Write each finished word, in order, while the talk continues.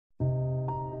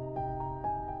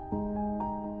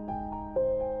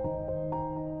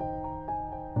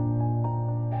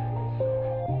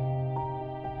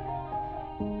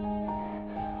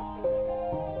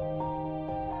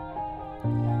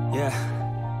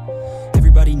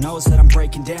Everybody knows that I'm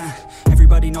breaking down.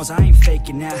 Everybody knows I ain't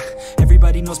faking now.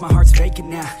 Everybody knows my heart's vacant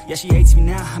now. Yeah, she hates me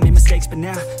now, I made mistakes but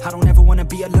now I don't ever wanna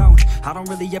be alone. I don't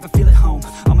really ever feel at home.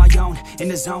 On my own, in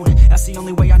the zone, that's the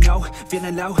only way I know.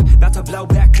 Feeling low, about to blow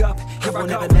back up. Here I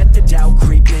never let the doubt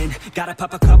creep in. Gotta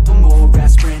pop a couple more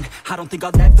aspirin. I don't think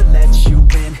I'll ever let you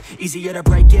in. Easier to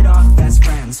break it off as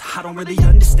friends. I don't really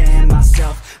understand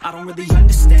myself. I don't really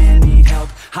understand, need help.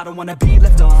 I don't wanna be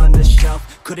left on the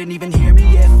shelf. Couldn't even hear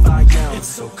me if I yelled. It's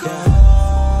so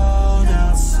cold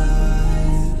outside,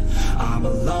 I'm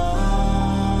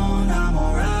alone, I'm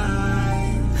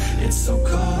alright. It's so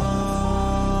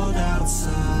cold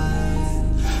outside,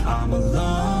 I'm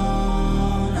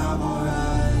alone, I'm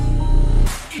alright.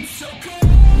 It's so cold.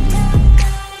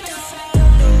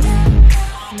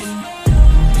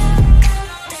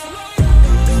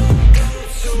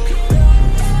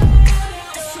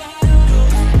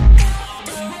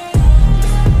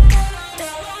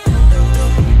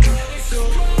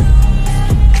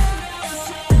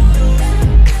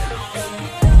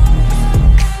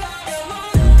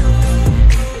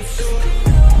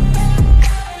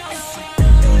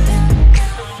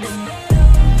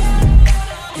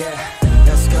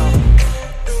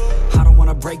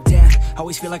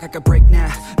 Always feel like I could break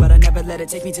now, but I never let it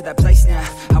take me to that place now.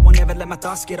 I won't ever let my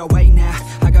thoughts get away now.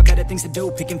 I got better things to do,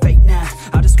 picking fate now.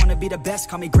 I just wanna be the best,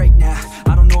 call me great now.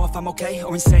 I don't know if I'm okay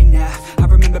or insane now. I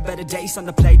remember better days on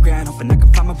the playground, hoping I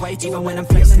can find my way. Even when I'm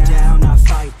feeling down, I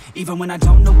fight. Even when I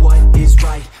don't know what is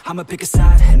right, I'ma pick a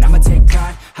side and I'ma take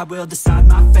pride. I will decide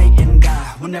my fate and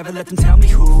I will never let them tell me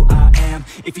who I am.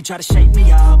 If you try to shake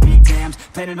me, I'll be damned.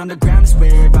 Planet on the ground is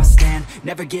where I stand.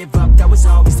 Never give up, that was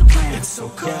always the plan. It's so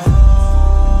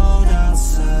cold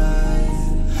outside,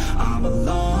 I'm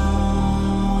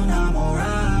alone, I'm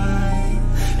alright.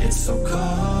 It's so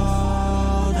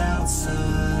cold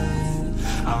outside,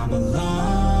 I'm alone.